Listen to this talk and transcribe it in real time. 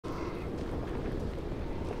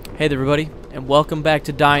Hey there, everybody, and welcome back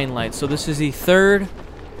to Dying Light. So this is the third,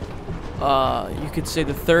 you could say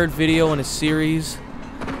the third video in a series.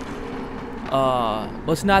 Well,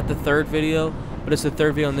 it's not the third video, but it's the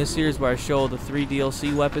third video in this series where I show the 3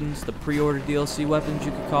 DLC weapons, the pre-ordered DLC weapons,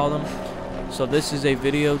 you could call them. So this is a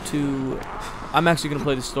video to, I'm actually going to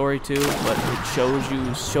play the story too, but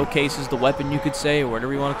it showcases the weapon, you could say, or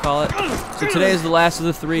whatever you want to call it. So today is the last of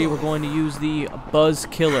the 3. We're going to use the Buzz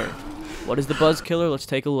Killer. What is the Buzz Killer? Let's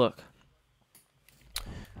take a look.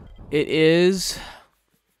 It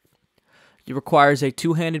requires a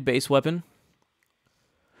 2-handed base weapon,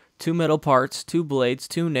 2 metal parts, 2 blades,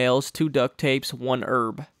 2 nails, 2 duct tapes, 1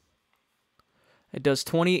 herb. It does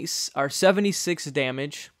 76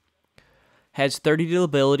 damage, has 30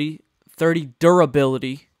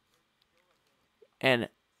 durability, and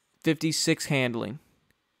 56 handling.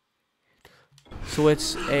 So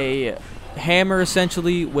it's a hammer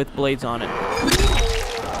essentially with blades on it.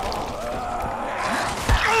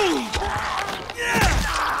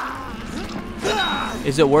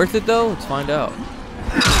 Is it worth it though? Let's find out.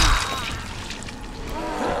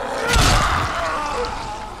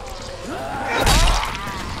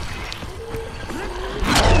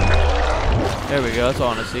 There we go, that's all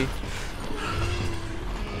I want to see.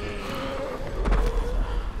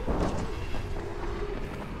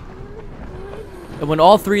 And when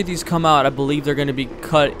all 3 of these come out, I believe they're going to be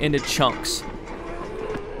cut into chunks.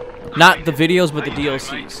 Not the videos, but the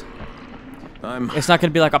DLCs. It's not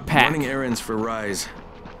going to be like a pack. Running errands for Rise.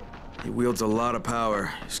 He wields a lot of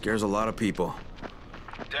power. Scares a lot of people.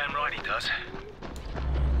 Damn right he does.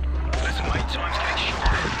 Listen, mate, time's getting short.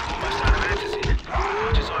 Almost out of answers here.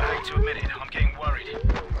 Much as I hate to admit it, I'm getting worried.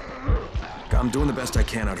 I'm doing the best I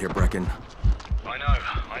can out here, Brecken. I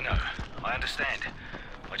know. I understand.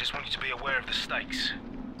 I just want you to be aware of the stakes.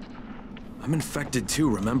 I'm infected too,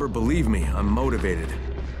 remember? Believe me, I'm motivated.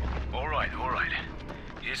 All right.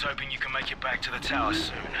 Here's hoping you can make it back to the tower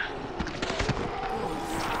soon.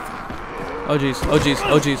 Oh jeez.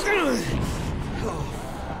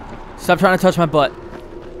 Stop trying to touch my butt.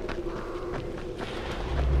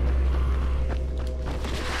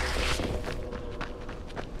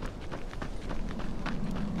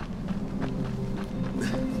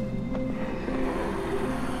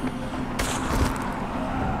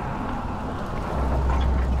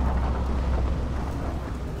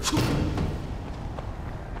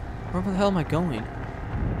 Where the hell am I going?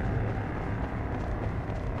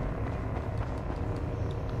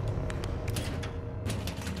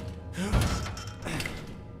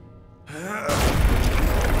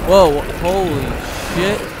 Whoa, holy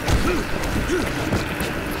shit.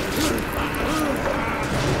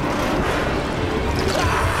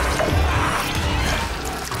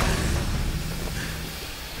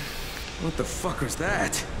 What the fuck was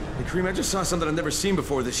that? Hey, Cream, I just saw something I've never seen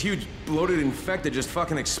before. This huge, bloated infected just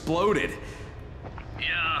fucking exploded.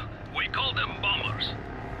 Yeah, we call them bombers.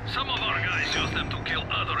 Some of our guys use them to kill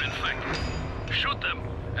other infected. Shoot them,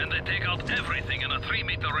 and they take out everything in a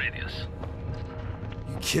 3-meter radius.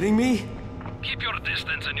 You kidding me? Keep your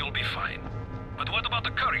distance and you'll be fine. But what about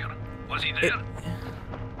the courier? Was he there?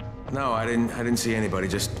 No, I didn't see anybody,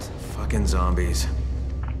 just fucking zombies.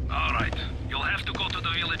 Alright, you'll have to go to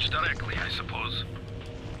the village directly, I suppose.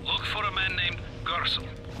 Look for a man named Gersel.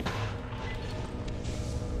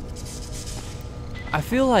 I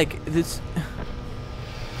feel like this,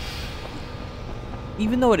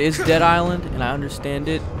 even though it is Dead Island, and I understand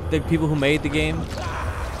it, the people who made the game,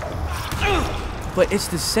 but it's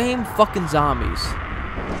the same fucking zombies.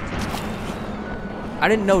 I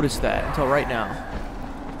didn't notice that until right now.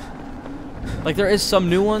 Like, there is some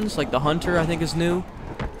new ones, like the Hunter I think is new,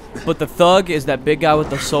 but the Thug is that big guy with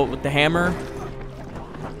the hammer.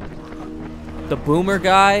 The Boomer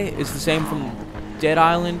guy is the same from Dead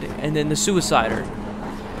Island, and then the Suicider.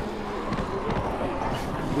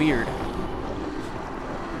 Weird.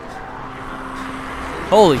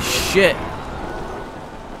 Holy shit.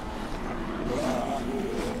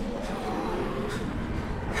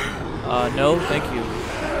 No, thank you.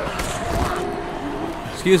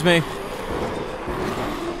 Excuse me.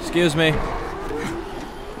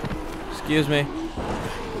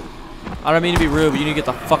 I don't mean to be rude, but you need to get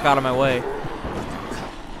the fuck out of my way.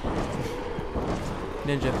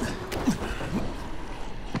 Ninja.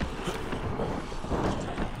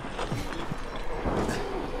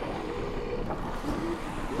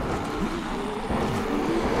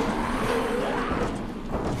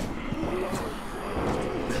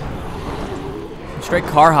 Straight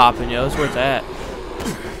car hopping, yo. That's where it's at.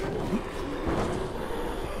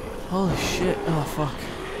 Holy shit. Oh, fuck.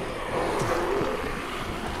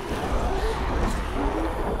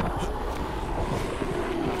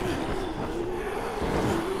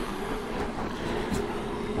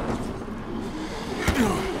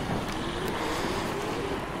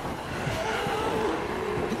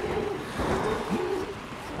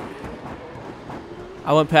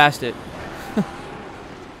 I went past it.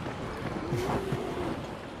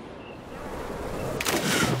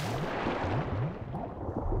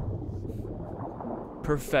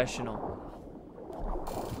 Professional.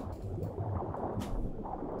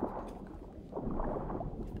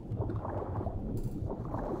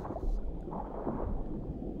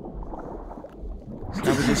 So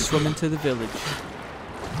now we're just swimming to the village.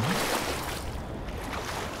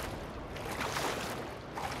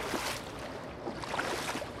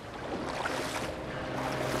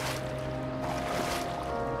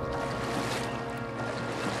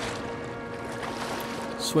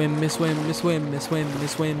 Swim me, swim me, swim me, swim me,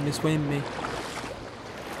 swim me, swim me.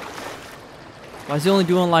 Why is he only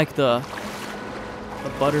doing like the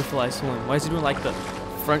butterfly swim? Why is he doing like the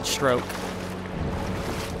front stroke?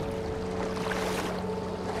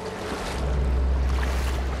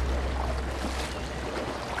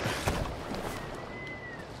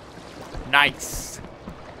 Nice.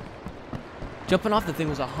 Jumping off the thing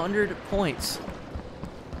was 100 points.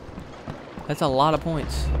 That's a lot of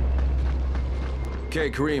points. Okay,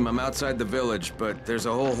 Kareem, I'm outside the village, but there's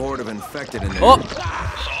a whole horde of infected in there. Oh!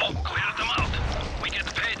 So, clear them out. We get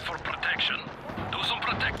paid for protection. Do some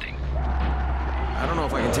protecting. I don't know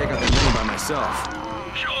if I can take out that many by myself.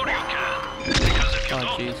 Sure you can. Because if you Oh,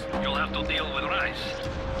 don't, jeez. you'll have to deal with Rice.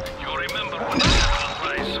 You remember what he said about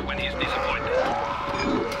Rice when he's disappointed.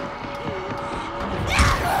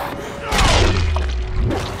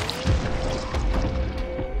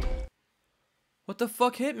 What the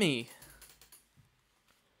fuck hit me?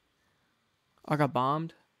 I got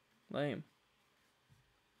bombed? Lame.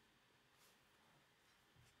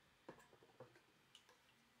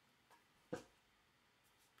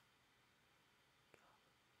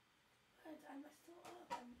 I'm still up.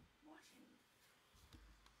 I'm watching.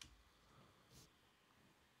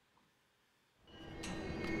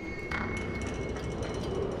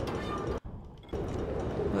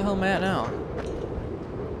 Where the hell am I at now?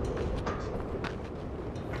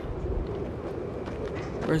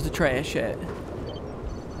 Where's the trash at?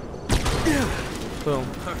 Boom.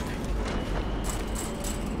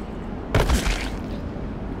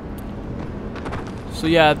 So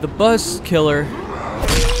yeah, the buzz killer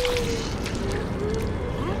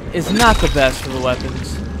is not the best for the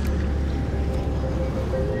weapons.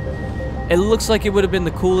 It looks like it would have been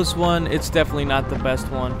the coolest one. It's definitely not the best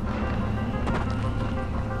one.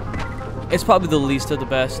 It's probably the least of the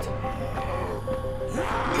best.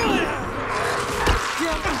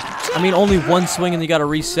 I mean, only one swing and you gotta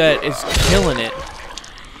reset is killing it.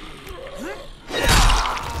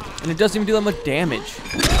 And it doesn't even do that much damage.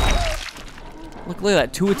 Look at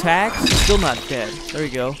that, 2 attacks, still not dead. There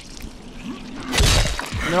you go.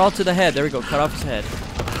 And they're all to the head. There we go, cut off his head.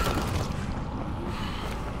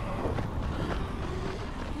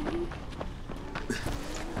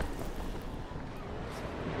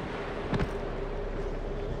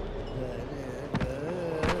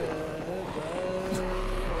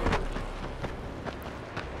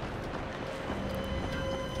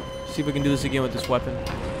 See if we can do this again with this weapon.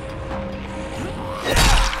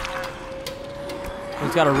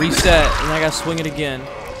 It's got to reset, and I got to swing it again.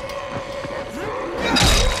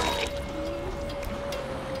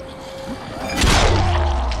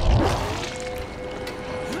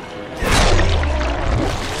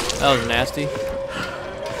 That was nasty.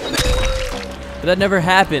 But that never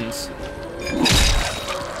happens.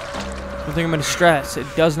 One thing I'm going to stress, it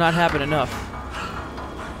does not happen enough.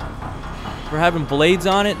 We're having blades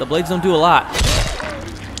on it. The blades don't do a lot.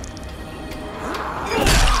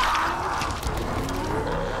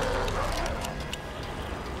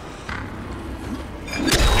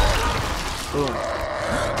 Boom.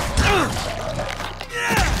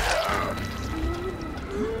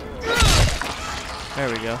 There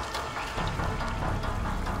we go.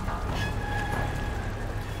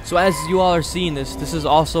 So as you all are seeing this is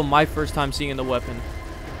also my first time seeing the weapon.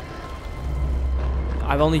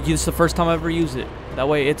 I've only used the first time I ever used it. That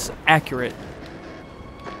way it's accurate.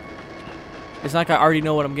 It's not like I already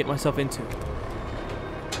know what I'm getting myself into.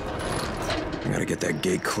 I gotta get that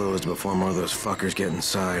gate closed before more of those fuckers get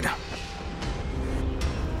inside.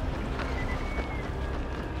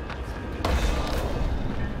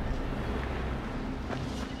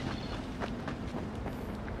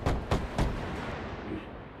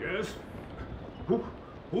 Yes?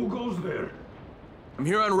 Who goes there? I'm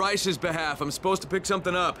here on Rice's behalf. I'm supposed to pick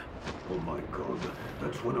something up. Oh my God,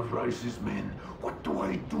 that's one of Rice's men. What do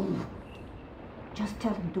I do? Just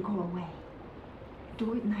tell him to go away.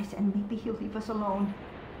 Do it nice and maybe he'll leave us alone.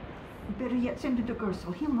 Better yet, send it to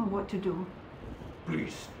Gersel. He'll know what to do.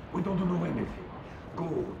 Please, we don't know anything.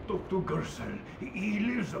 Go, talk to Gersel. He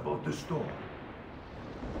lives above the store.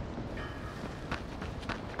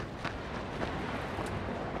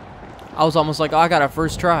 I was almost like, oh, I got a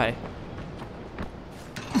first try.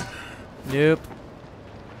 Nope.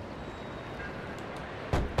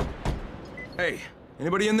 Hey,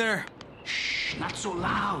 anybody in there? Shh, not so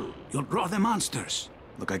loud. You'll draw the monsters.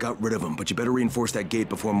 Look, I got rid of them, but you better reinforce that gate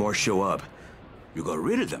before more show up. You got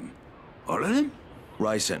rid of them? All of them?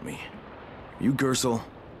 Rise sent me. You Gersel?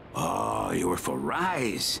 Oh, you were for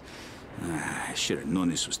Rise. I should have known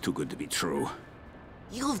this was too good to be true.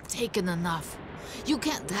 You've taken enough. You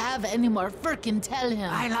can't have any more. Frickin' tell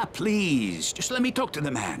him. Isla, please. Just let me talk to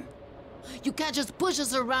the man. You can't just push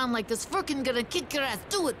us around like this. Frickin' gonna kick your ass.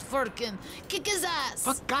 Do it, Frickin'. Kick his ass.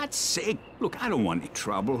 For God's sake. Look, I don't want any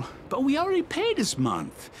trouble. But we already paid this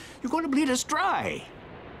month. You're gonna bleed us dry.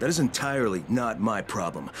 That is entirely not my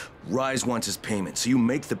problem. Rise wants his payment, so you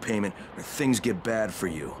make the payment or things get bad for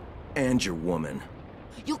you. And your woman.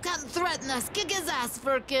 You can't threaten us. Kick his ass,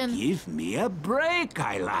 Frickin'. Give me a break,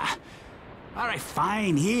 Isla. All right,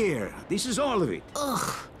 fine, here. This is all of it.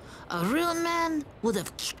 Ugh. A real man would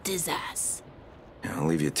have kicked his ass. Yeah, I'll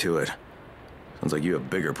leave you to it. Sounds like you have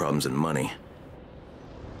bigger problems than money.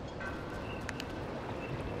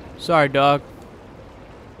 Sorry, dog.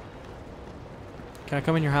 Can I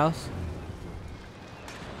come in your house?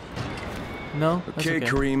 No? That's Okay,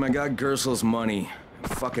 Kareem, I got Gersel's money. I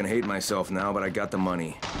fucking hate myself now, but I got the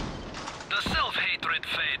money. The self-hatred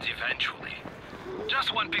fades eventually.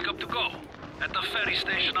 Just one pickup to go. At the ferry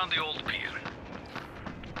station on the old pier.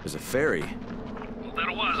 There's a ferry.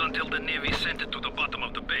 There was until the Navy sent it to the bottom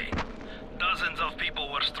of the bay. Dozens of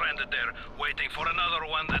people were stranded there, waiting for another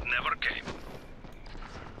one that never came.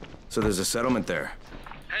 So there's a settlement there.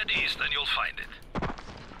 Head east and you'll find it.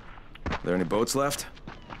 Are there any boats left?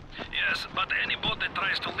 Yes, but any boat that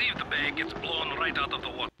tries to leave the bay gets blown right out of the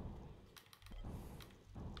water.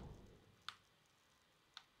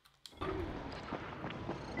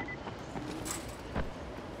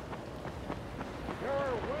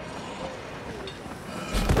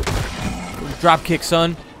 Drop kick,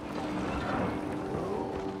 son.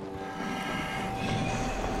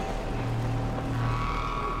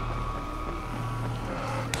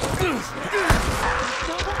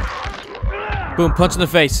 Boom, punch in the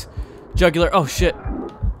face. Jugular. Oh, shit.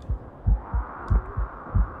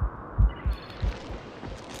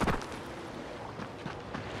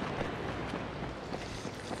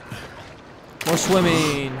 More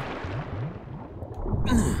swimming.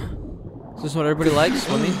 Is this what everybody likes?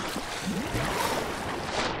 Swimming?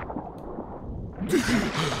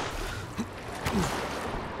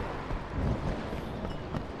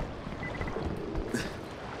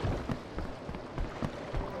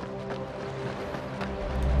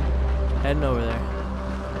 Heading over there.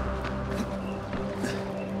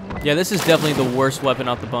 Yeah, this is definitely the worst weapon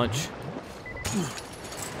out the bunch.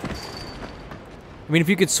 I mean, if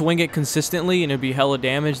you could swing it consistently and it'd be hella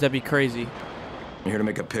damage, that'd be crazy. I'm here to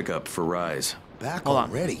make a pickup for Rise. Back Hold on.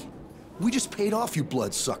 already? We just paid off, you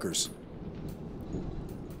bloodsuckers.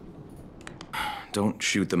 Don't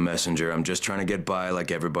shoot the messenger. I'm just trying to get by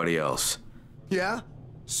like everybody else. Yeah?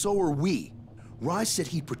 So are we. Rise said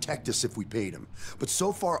he'd protect us if we paid him. But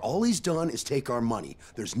so far, all he's done is take our money.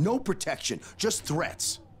 There's no protection, just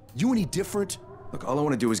threats. You any different? Look, all I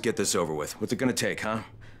want to do is get this over with. What's it gonna take, huh?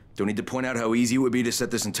 Don't need to point out how easy it would be to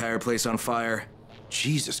set this entire place on fire.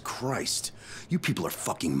 Jesus Christ. You people are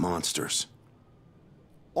fucking monsters.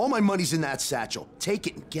 All my money's in that satchel. Take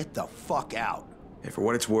it and get the fuck out. Hey, for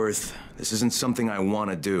what it's worth, this isn't something I want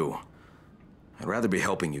to do. I'd rather be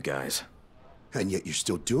helping you guys. And yet you're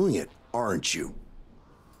still doing it, aren't you?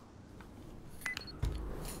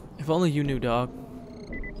 If only you knew, dog.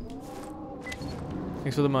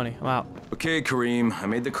 Thanks for the money. I'm out. Okay, Kareem, I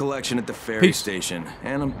made the collection at the ferry Peace. station,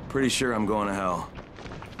 and I'm pretty sure I'm going to hell.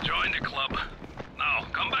 Join the club. Now,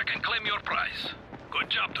 come back and claim your prize. Good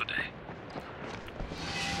job today.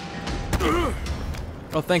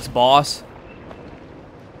 Oh, thanks, boss.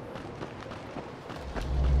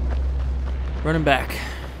 Running back.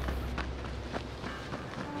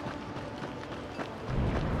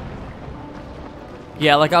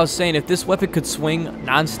 Yeah, like I was saying, if this weapon could swing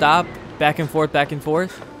non-stop, back and forth,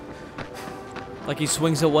 like he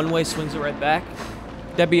swings it one way, swings it right back,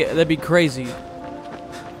 that'd be crazy.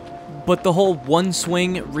 But the whole one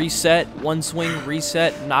swing, reset,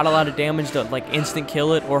 not a lot of damage to like instant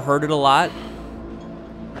kill it or hurt it a lot,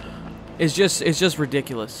 it's just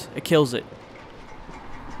ridiculous. It kills it.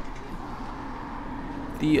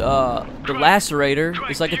 The lacerator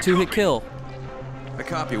is like a 2-hit kill. I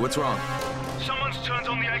copy. What's wrong? Someone's turned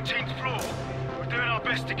on the 18th floor. We're doing our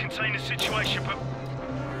best to contain the situation, but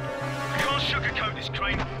we can't sugarcoat this,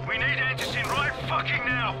 Crane. We need answers in right fucking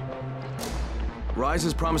now. Rise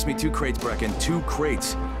has promised me 2 crates, Brecken. 2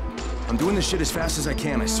 crates. I'm doing this shit as fast as I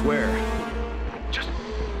can, I swear.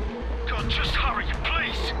 God, just hurry,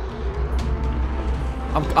 please.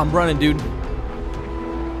 I'm running, dude.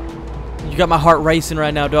 You got my heart racing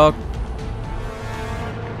right now, dog.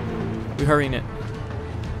 We're hurrying it.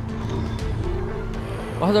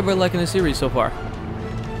 Well, how's everybody liking the series so far?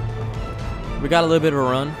 We got a little bit of a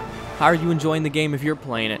run. How are you enjoying the game if you're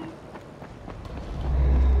playing it?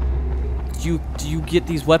 Do you get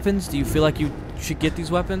these weapons? Do you feel like you should get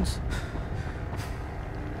these weapons?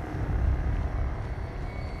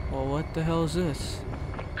 Well, what the hell is this?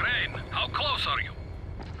 Crane, how close are you?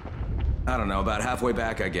 I don't know, about halfway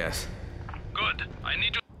back, I guess. Good. I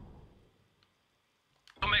need you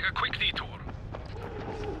to make a quick detour.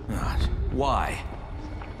 Why?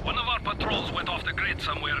 One of our patrols went off the grid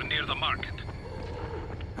somewhere near the market.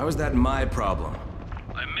 How is that my problem?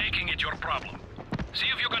 I'm making it your problem. See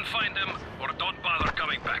if you can find them, or don't bother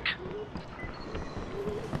coming back.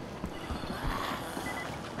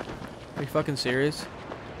 Are you fucking serious?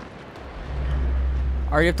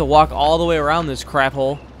 Or you have to walk all the way around this crap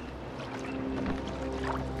hole.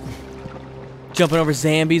 Jumping over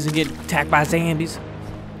zombies and getting attacked by zombies.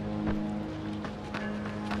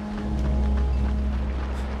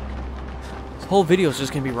 This whole video is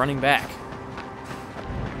just gonna be running back.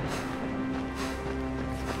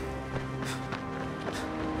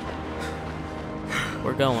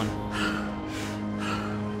 We're going.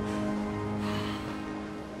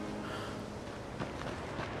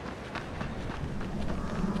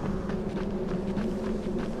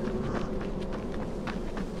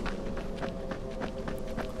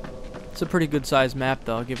 It's a pretty good sized map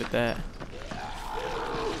though, I'll give it that.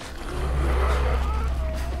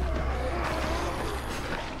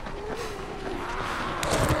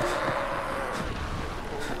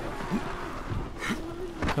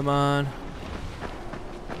 Come on.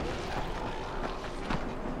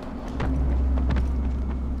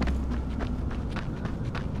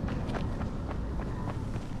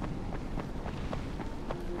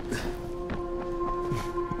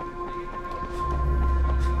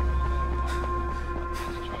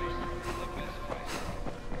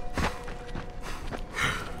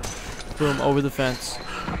 Boom, over the fence.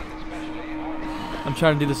 I'm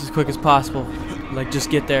trying to do this as quick as possible. Like,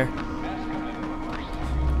 just get there.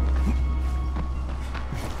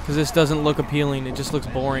 Because this doesn't look appealing. It just looks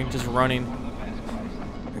boring, just running.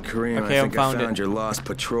 Kareem, Okay, I think I found it. your lost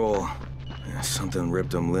patrol. Yeah, something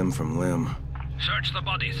ripped them limb from limb. Search the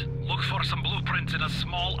bodies. Look for some blueprints in a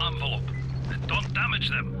small envelope. And don't damage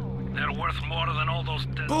them. They're worth more than all those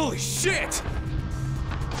dead. Holy shit!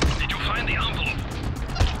 Did you find the envelope?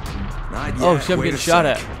 Not yet. Oh shit, I'm Wait getting a shot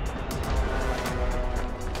sec. at.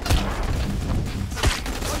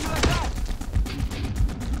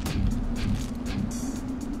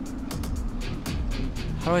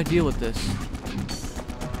 How do I deal with this?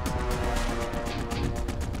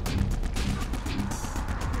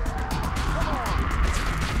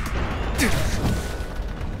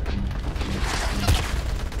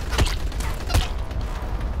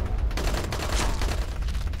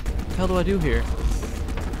 What the hell do I do here?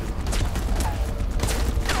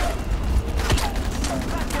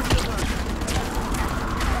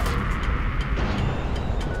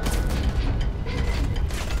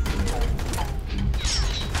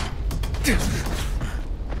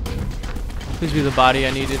 Please be the body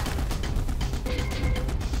I needed.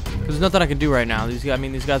 Because there's nothing I can do right now. These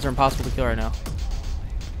guys are impossible to kill right now.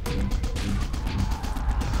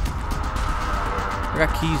 I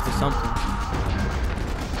got keys to something.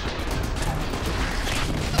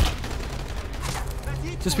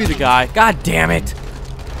 Just be the guy. God damn it!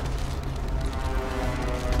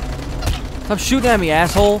 Stop shooting at me,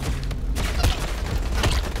 asshole!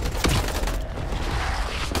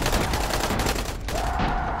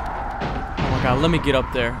 God, let me get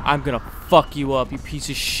up there. I'm gonna fuck you up, you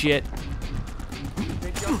piece of shit.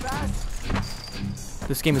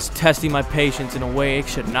 This game is testing my patience in a way it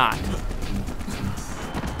should not.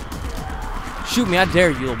 Shoot me, I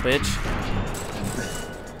dare you, little bitch.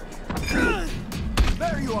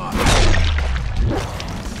 There you are.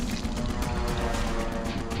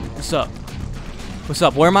 What's up? What's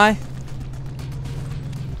up? Where am I?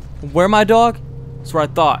 Where am I, dog? That's where I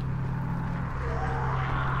thought.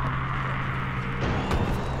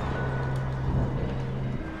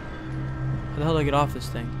 How the hell do I get off this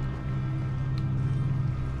thing?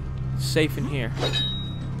 It's safe in here.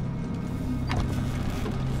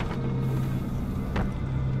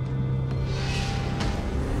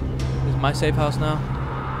 Is my safe house now?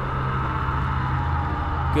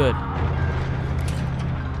 Good.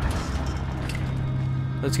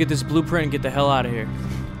 Let's get this blueprint and get the hell out of here.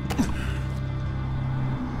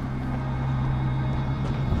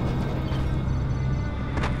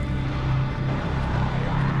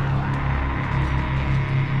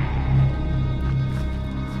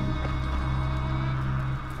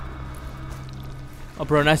 Oh,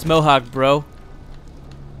 bro, nice mohawk, bro.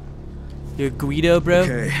 You a Guido, bro?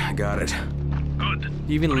 Okay, I got it. Good.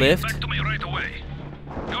 You even Bring it lift? back to me right away.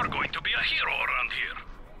 You're going to be a hero around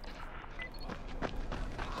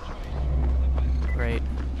here. Great.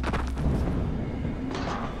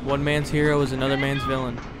 One man's hero is another man's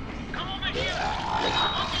villain. Come over here.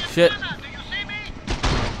 Shit. Do you see me?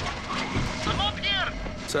 I'm up here.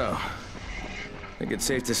 So, I think it's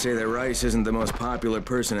safe to say that Rice isn't the most popular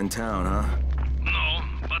person in town, huh? No,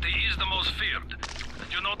 but he is the most feared.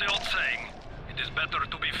 And you know the old saying, it is better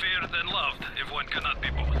to be feared than loved if one cannot be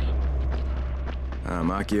both.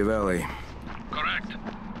 Machiavelli. Correct.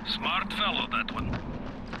 Smart fellow, that one.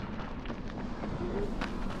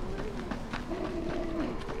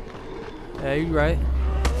 Yeah, you right.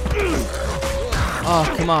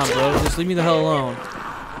 Oh, come on, bro. Just leave me the hell alone.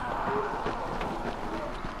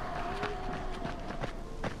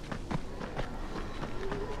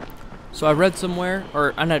 So I read somewhere,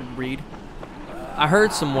 or I didn't read. I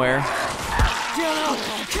heard somewhere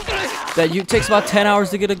that it takes about 10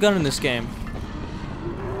 hours to get a gun in this game.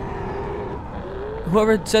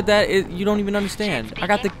 Whoever said that, you don't even understand. I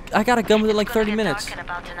got a gun within like 30 minutes. In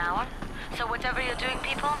about an hour. So whatever you're doing,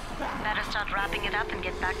 people, better start wrapping it up and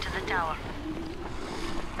get back to the tower.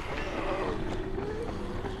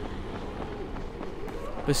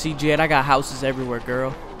 But see, Jed, I got houses everywhere,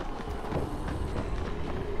 girl.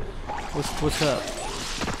 What's up?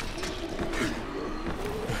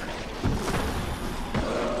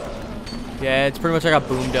 Yeah, it's pretty much I got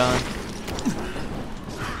boomed on.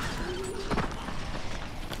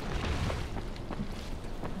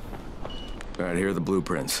 Alright, here are the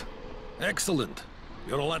blueprints. Excellent.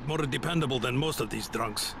 You're a lot more dependable than most of these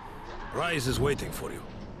drunks. Rise is waiting for you.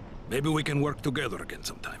 Maybe we can work together again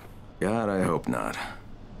sometime. God, I hope not.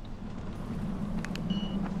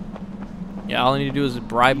 Yeah, all I need to do is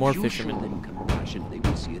bribe more If you show fishermen. them compassion, they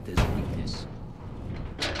will see it as weakness.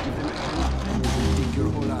 Give them a hand, take your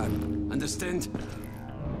whole arm. Understand?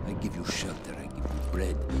 I give you shelter, I give you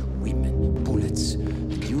bread, women, bullets.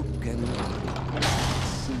 You can...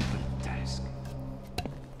 Simple task.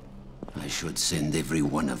 I should send every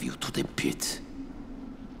one of you to the pit.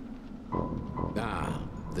 Ah,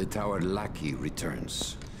 the tower lackey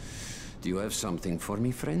returns. Do you have something for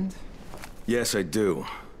me, friend? Yes, I do.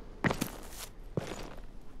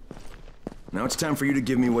 Now it's time for you to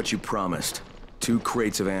give me what you promised. 2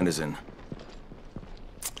 crates of Anderson.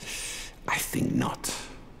 I think not.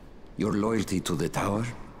 Your loyalty to the tower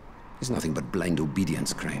is nothing but blind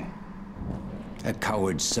obedience, Crane. A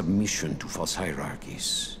coward's submission to false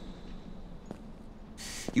hierarchies.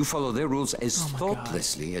 You follow their rules as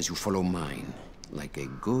thoughtlessly as you follow mine. Like a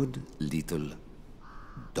good little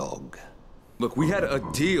dog. Look, we had a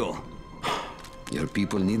deal. Your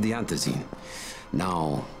people need the antizin.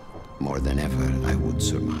 Now, more than ever, I would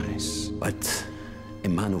surmise. But a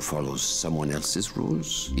man who follows someone else's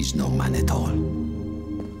rules is no man at all.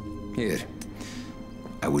 Here,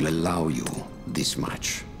 I will allow you this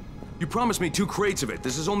much. You promised me 2 crates of it.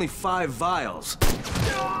 This is only 5 vials.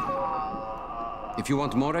 If you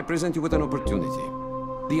want more, I present you with an opportunity.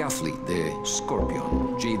 The athlete, the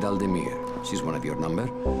Scorpion, Jade Aldemir. She's one of your number.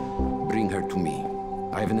 Bring her to me.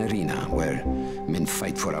 I have an arena where men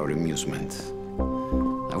fight for our amusement.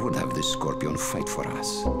 I would have this Scorpion fight for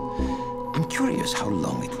us. I'm curious how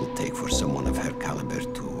long it will take for someone of her caliber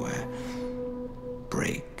to,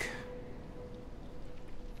 break.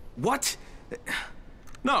 What?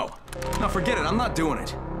 No. No, forget it. I'm not doing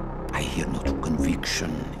it. I hear no true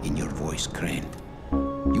conviction in your voice, Crane.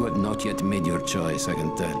 You have not yet made your choice, I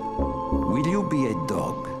can tell. Will you be a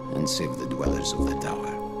dog and save the dwellers of the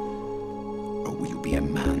tower? Or will you be a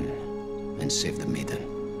man and save the maiden?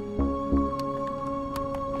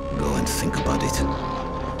 Go and think about it.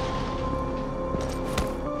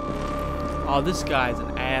 Oh, this guy's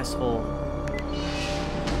an asshole.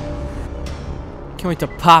 Can't wait to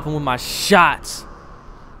pop him with my shots.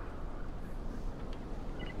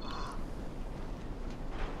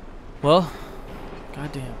 Well,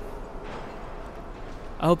 goddamn.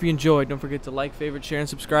 I hope you enjoyed. Don't forget to like, favorite, share, and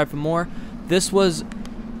subscribe for more. This was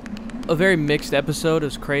a very mixed episode. It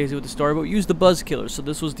was crazy with the story, but we used the Buzzkiller. So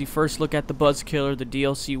this was the first look at the Buzzkiller, the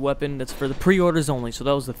DLC weapon. That's for the pre-orders only. So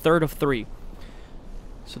that was the 3rd of 3.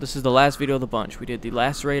 So this is the last video of the bunch. We did the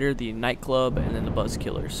Lacerator, the Nightclub, and then the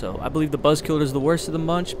Buzzkiller. So I believe the Buzzkiller is the worst of the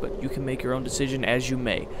bunch, but you can make your own decision as you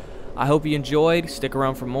may. I hope you enjoyed. Stick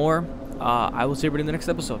around for more. I will see everybody in the next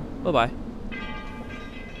episode. Bye-bye.